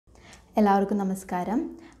എല്ലാവർക്കും നമസ്കാരം.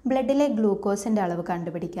 ബ്ലഡിലെ ഗ്ലൂക്കോസിൻ്റെ അളവ്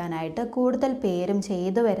കണ്ടുപിടിക്കാനായിട്ട് കൂടുതൽ പേരും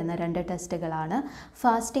ചെയ്തു വരുന്ന 2 ടെസ്റ്റുകളാണ്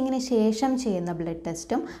ഫാസ്റ്റിങ്ങിന് ശേഷം ചെയ്യുന്ന ബ്ലഡ്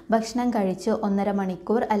ടെസ്റ്റും ഭക്ഷണം കഴിച്ച് 1.5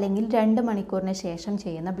 മണിക്കൂർ അല്ലെങ്കിൽ 2 മണിക്കൂറിന് ശേഷം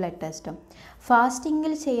ചെയ്യുന്ന ബ്ലഡ് ടെസ്റ്റും.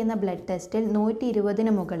 ഫാസ്റ്റിങ്ങിൽ ചെയ്യുന്ന ബ്ലഡ് ടെസ്റ്റിൽ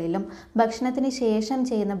 120-ന് മുകളിലും ഭക്ഷണത്തിന് ശേഷം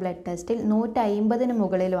ചെയ്യുന്ന ബ്ലഡ് ടെസ്റ്റിൽ 150-ന്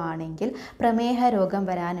മുകളിലും ആണെങ്കിൽ പ്രമേഹ രോഗം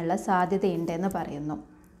വരാനുള്ള സാധ്യതയുണ്ടെന്ന് പറയുന്നു.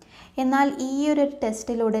 എന്നാൽ ഈ ഒരു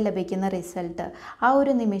ടെസ്റ്റിലൂടെ ലഭിക്കുന്ന റിസൾട്ട് ആ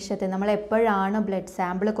ഒരു നിമിഷത്തിൽ നമ്മൾ എപ്പോഴാണ് ബ്ലഡ്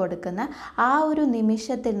സാമ്പിൾ കൊടുക്കുന്ന ആ ഒരു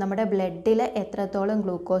നിമിഷത്തിൽ നമ്മുടെ ബ്ലഡിൽ എത്രത്തോളം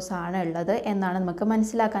ഗ്ലൂക്കോസ് ആണ് ഉള്ളത് എന്നാണ് നമുക്ക്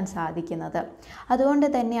മനസ്സിലാക്കാൻ സാധിക്കുന്നത്. അതുകൊണ്ട്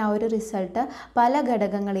തന്നെ ആ ഒരു റിസൾട്ട് പല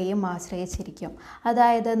ഘടകങ്ങളെയും ആശ്രയിച്ചിരിക്കും.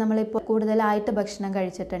 അതായത് നമ്മളിപ്പോൾ കൂടുതലായിട്ട് ഭക്ഷണം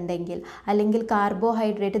കഴിച്ചിട്ടുണ്ടെങ്കിൽ, അല്ലെങ്കിൽ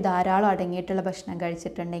കാർബോഹൈഡ്രേറ്റ് ധാരാളം അടങ്ങിയിട്ടുള്ള ഭക്ഷണം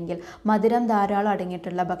കഴിച്ചിട്ടുണ്ടെങ്കിൽ, മധുരം ധാരാളം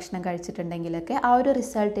അടങ്ങിയിട്ടുള്ള ഭക്ഷണം കഴിച്ചിട്ടുണ്ടെങ്കിലൊക്കെ ആ ഒരു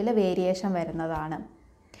റിസൾട്ടിൽ വേരിയേഷൻ വരുന്നതാണ്.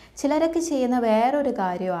 ചിലരൊക്കെ ചെയ്യുന്ന വേറൊരു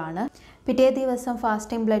കാര്യമാണ്, പിറ്റേ ദിവസം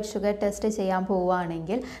ഫാസ്റ്റിംഗ് ബ്ലഡ് ഷുഗർ ടെസ്റ്റ് ചെയ്യാൻ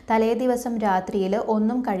പോവുകയാണെങ്കിൽ തലേ ദിവസം രാത്രിയിൽ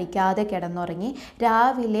ഒന്നും കഴിക്കാതെ കിടന്നുറങ്ങി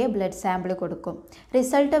രാവിലെ ബ്ലഡ് സാമ്പിൾ കൊടുക്കും.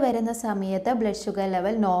 റിസൾട്ട് വരുന്ന സമയത്ത് ബ്ലഡ് ഷുഗർ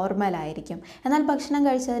ലെവൽ നോർമൽ ആയിരിക്കും. എന്നാൽ ഭക്ഷണം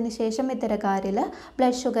കഴിച്ചതിന് ശേഷം ഇത്തരക്കാരിൽ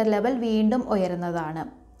ബ്ലഡ് ഷുഗർ ലെവൽ വീണ്ടും ഉയരുന്നതാണ്.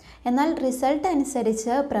 എന്നാൽ റിസൾട്ട്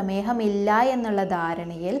അനുസരിച്ച് പ്രമേഹമില്ല എന്നുള്ള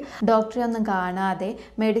ധാരണയിൽ ഡോക്ടറെ ഒന്നും കാണാതെ,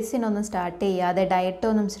 മെഡിസിൻ ഒന്നും സ്റ്റാർട്ട് ചെയ്യാതെ,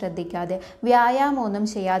 ഡയറ്റൊന്നും ശ്രദ്ധിക്കാതെ, വ്യായാമമൊന്നും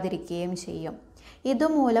ചെയ്യാതിരിക്കുകയും ചെയ്യും.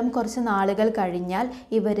 ഇതുമൂലം കുറച്ച് നാളുകൾ കഴിഞ്ഞാൽ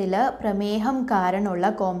ഇവരിൽ പ്രമേഹം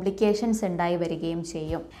കാരണമുള്ള കോംപ്ലിക്കേഷൻസ് ഉണ്ടായി വരികയും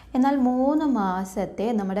ചെയ്യും. എന്നാൽ 3 മാസത്തെ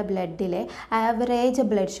നമ്മുടെ ബ്ലഡിലെ ആവറേജ്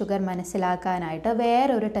ബ്ലഡ് ഷുഗർ മനസ്സിലാക്കാനായിട്ട്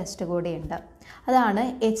വേറൊരു ടെസ്റ്റ് കൂടിയുണ്ട്. അതാണ്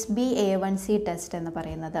HbA1c ടെസ്റ്റ് എന്ന്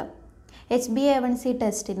പറയുന്നത്. HbA1c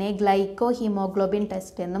ടെസ്റ്റിനെ ഗ്ലൈക്കോ ഹീമോഗ്ലോബിൻ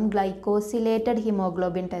ടെസ്റ്റ് എന്നും, ഗ്ലൈക്കോസിലേറ്റഡ്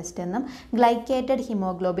ഹീമോഗ്ലോബിൻ ടെസ്റ്റ് എന്നും, ഗ്ലൈക്കേറ്റഡ്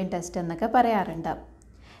ഹീമോഗ്ലോബിൻ ടെസ്റ്റ് എന്നൊക്കെ പറയാറുണ്ട്.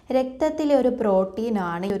 രക്തത്തിലെ ഒരു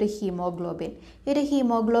പ്രോട്ടീനാണ് ഒരു ഹീമോഗ്ലോബിൻ. ഈ ഒരു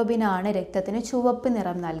ഹീമോഗ്ലോബിനാണ് രക്തത്തിന് ചുവപ്പ്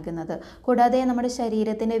നിറം നൽകുന്നത്. കൂടാതെ നമ്മുടെ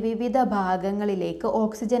ശരീരത്തിൻ്റെ വിവിധ ഭാഗങ്ങളിലേക്ക്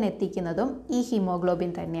ഓക്സിജൻ എത്തിക്കുന്നതും ഈ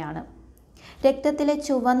ഹീമോഗ്ലോബിൻ തന്നെയാണ്. രക്തത്തിലെ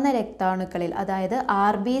ചുവന്ന രക്താണുക്കളിൽ, അതായത്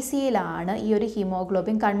RBCയിലാണ് ഈ ഒരു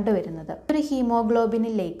ഹീമോഗ്ലോബിൻ കണ്ടുവരുന്നത്. ഒരു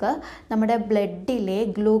ഹീമോഗ്ലോബിനിലേക്ക് നമ്മുടെ ബ്ലഡിലെ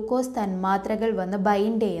ഗ്ലൂക്കോസ് തന്മാത്രകൾ വന്ന്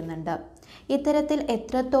ബൈൻഡ് ചെയ്യുന്നുണ്ട്. ഇത്തരത്തിൽ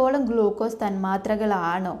എത്രത്തോളം ഗ്ലൂക്കോസ്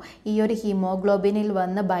തന്മാത്രകളാണോ ഈ ഒരു ഹീമോഗ്ലോബിനിൽ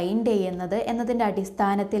വന്ന് ബൈൻഡ് ചെയ്യുന്നത് എന്നതിൻ്റെ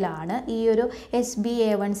അടിസ്ഥാനത്തിലാണ് ഈ ഒരു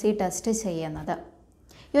HbA1c ടെസ്റ്റ് ചെയ്യുന്നത്.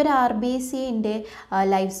 ഈ ഒരു RBCൻ്റെ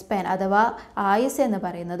ലൈഫ് സ്പാൻ അഥവാ ആയുസ് എന്ന്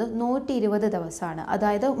പറയുന്നത് 120 ദിവസമാണ്.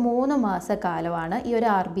 അതായത് 3 മാസക്കാലമാണ് ഈ ഒരു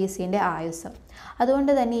RBCൻ്റെ ആയുസ്.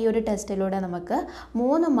 അതുകൊണ്ട് തന്നെ ഈ ഒരു ടെസ്റ്റിലൂടെ നമുക്ക്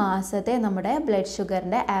 3 മാസത്തെ നമ്മുടെ ബ്ലഡ്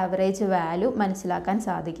ഷുഗറിൻ്റെ ആവറേജ് വാല്യൂ മനസ്സിലാക്കാൻ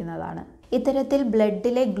സാധിക്കുന്നതാണ്. ഇത്തരത്തിൽ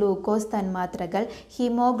ബ്ലഡിലെ ഗ്ലൂക്കോസ് തന്മാത്രകൾ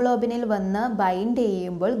ഹീമോഗ്ലോബിനിൽ വന്ന് ബൈൻഡ്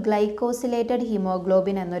ചെയ്യുമ്പോൾ ഗ്ലൈക്കോസിലേറ്റഡ്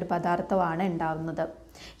ഹീമോഗ്ലോബിൻ എന്നൊരു പദാർത്ഥമാണ് ഉണ്ടാവുന്നത്.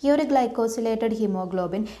 ഈ ഒരു ഗ്ലൈക്കോസിലേറ്റഡ്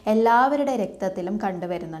ഹീമോഗ്ലോബിൻ എല്ലാവരുടെ രക്തത്തിലും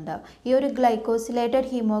കണ്ടുവരുന്നുണ്ട്. ഈ ഒരു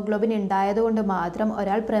ഗ്ലൈക്കോസിലേറ്റഡ് ഹീമോഗ്ലോബിൻ ഉണ്ടായതുകൊണ്ട് മാത്രം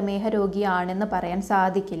ഒരാൾ പ്രമേഹ രോഗിയാണെന്ന് പറയാൻ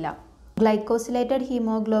സാധിക്കില്ല. ഗ്ലൈക്കോസിലേറ്റഡ്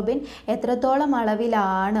ഹീമോഗ്ലോബിൻ എത്രത്തോളം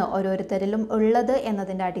അളവിലാണ് ഓരോരുത്തരിലും ഉള്ളത്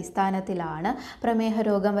എന്നതിൻ്റെ അടിസ്ഥാനത്തിലാണ് പ്രമേഹ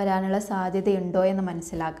രോഗം വരാനുള്ള സാധ്യതയുണ്ടോ എന്ന്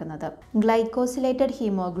മനസ്സിലാക്കുന്നത്. Glycosylated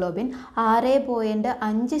haemoglobin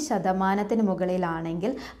 6.5%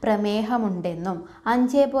 മുകളിലാണെങ്കിൽ പ്രമേഹമുണ്ടെന്നും,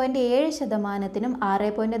 5.7%-നും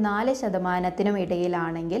 6.4%-നും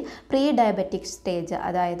ഇടയിലാണെങ്കിൽ pre diabetic stage,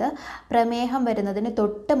 അതായത് പ്രമേഹം വരുന്നതിന്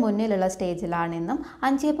തൊട്ട് മുന്നിലുള്ള സ്റ്റേജിലാണെന്നും,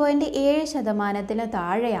 5.7%-ന്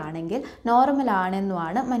താഴെയാണെങ്കിൽ നോർമൽ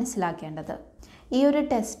ആണെന്നുമാണ് മനസ്സിലാക്കേണ്ടത്. ഈ ഒരു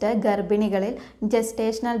ടെസ്റ്റ് ഗർഭിണികളിൽ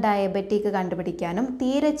ജസ്റ്റേഷണൽ ഡയബറ്റിക് കണ്ടുപിടിക്കാനും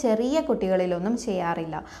തീരെ ചെറിയ കുട്ടികളിലൊന്നും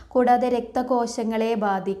ചെയ്യാറില്ല. കൂടാതെ രക്തകോശങ്ങളെ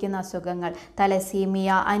ബാധിക്കുന്ന അസുഖങ്ങൾ, തലസീമിയ,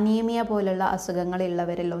 അനീമിയ പോലുള്ള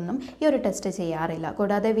അസുഖങ്ങളുള്ളവരിലൊന്നും ഈ ഒരു ടെസ്റ്റ് ചെയ്യാറില്ല.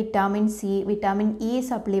 കൂടാതെ vitamin C, vitamin E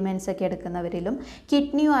supplements ഒക്കെ എടുക്കുന്നവരിലും,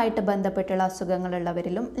 കിഡ്നിയുമായിട്ട് ബന്ധപ്പെട്ടുള്ള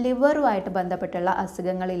അസുഖങ്ങളുള്ളവരിലും, ലിവറുമായിട്ട് ബന്ധപ്പെട്ടുള്ള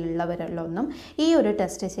അസുഖങ്ങളിലുള്ളവരിലൊന്നും ഈ ഒരു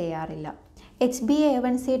ടെസ്റ്റ് ചെയ്യാറില്ല.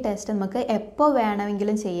 HbA1c ടെസ്റ്റ് നമുക്ക് എപ്പോൾ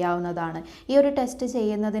വേണമെങ്കിലും ചെയ്യാവുന്നതാണ്. ഈ ഒരു ടെസ്റ്റ്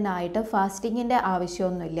ചെയ്യുന്നതിനായിട്ട് ഫാസ്റ്റിങ്ങിൻ്റെ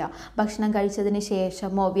ആവശ്യമൊന്നുമില്ല. ഭക്ഷണം കഴിച്ചതിന്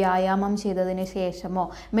ശേഷമോ, വ്യായാമം ചെയ്തതിന് ശേഷമോ,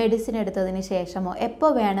 മെഡിസിൻ എടുത്തതിന് ശേഷമോ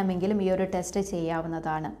എപ്പോൾ വേണമെങ്കിലും ഈ ഒരു ടെസ്റ്റ്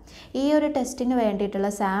ചെയ്യാവുന്നതാണ്. ഈ ഒരു ടെസ്റ്റിന്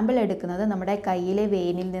വേണ്ടിയിട്ടുള്ള സാമ്പിൾ എടുക്കുന്നത് നമ്മുടെ കയ്യിലെ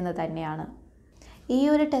വെയിനിൽ നിന്ന് തന്നെയാണ്. ഈ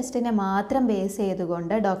ഒരു ടെസ്റ്റിനെ മാത്രം ബേസ്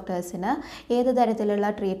ചെയ്തുകൊണ്ട് ഡോക്ടേഴ്സിന് ഏത് തരത്തിലുള്ള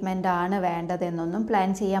ട്രീറ്റ്മെൻറ്റാണ് വേണ്ടതെന്നൊന്നും പ്ലാൻ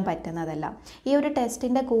ചെയ്യാൻ പറ്റുന്നതല്ല. ഈ ഒരു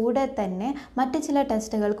ടെസ്റ്റിൻ്റെ കൂടെ തന്നെ മറ്റ് ചില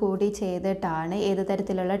ടെസ്റ്റുകൾ കൂടി ചെയ്തിട്ടാണ് ഏത്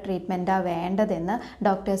തരത്തിലുള്ള ട്രീറ്റ്മെൻറ്റാണ് വേണ്ടതെന്ന്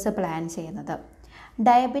ഡോക്ടേഴ്സ് പ്ലാൻ ചെയ്യുന്നത്.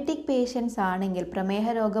 ഡയബറ്റിക് പേഷ്യൻസ് ആണെങ്കിൽ, പ്രമേഹ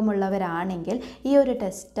രോഗമുള്ളവരാണെങ്കിൽ ഈ ഒരു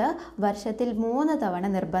ടെസ്റ്റ് വർഷത്തിൽ 3 തവണ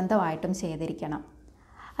നിർബന്ധമായിട്ടും ചെയ്തിരിക്കണം.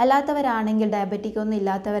 അല്ലാത്തവരാണെങ്കിൽ, ഡയബറ്റിക് ഒന്നും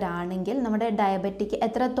ഇല്ലാത്തവരാണെങ്കിൽ നമ്മുടെ ഡയബറ്റിക്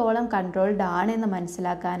എത്രത്തോളം കൺട്രോൾഡ് ആണെന്ന്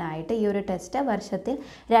മനസ്സിലാക്കാനായിട്ട് ഈ ഒരു ടെസ്റ്റ് വർഷത്തിൽ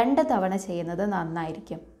 2 തവണ ചെയ്യുന്നത്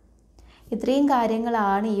നന്നായിരിക്കും. ഇത്രയും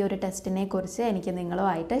കാര്യങ്ങളാണ് ഈ ഒരു ടെസ്റ്റിനെ കുറിച്ച് എനിക്ക്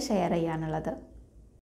നിങ്ങളുമായിട്ട് ഷെയർ ചെയ്യാനുള്ളത്.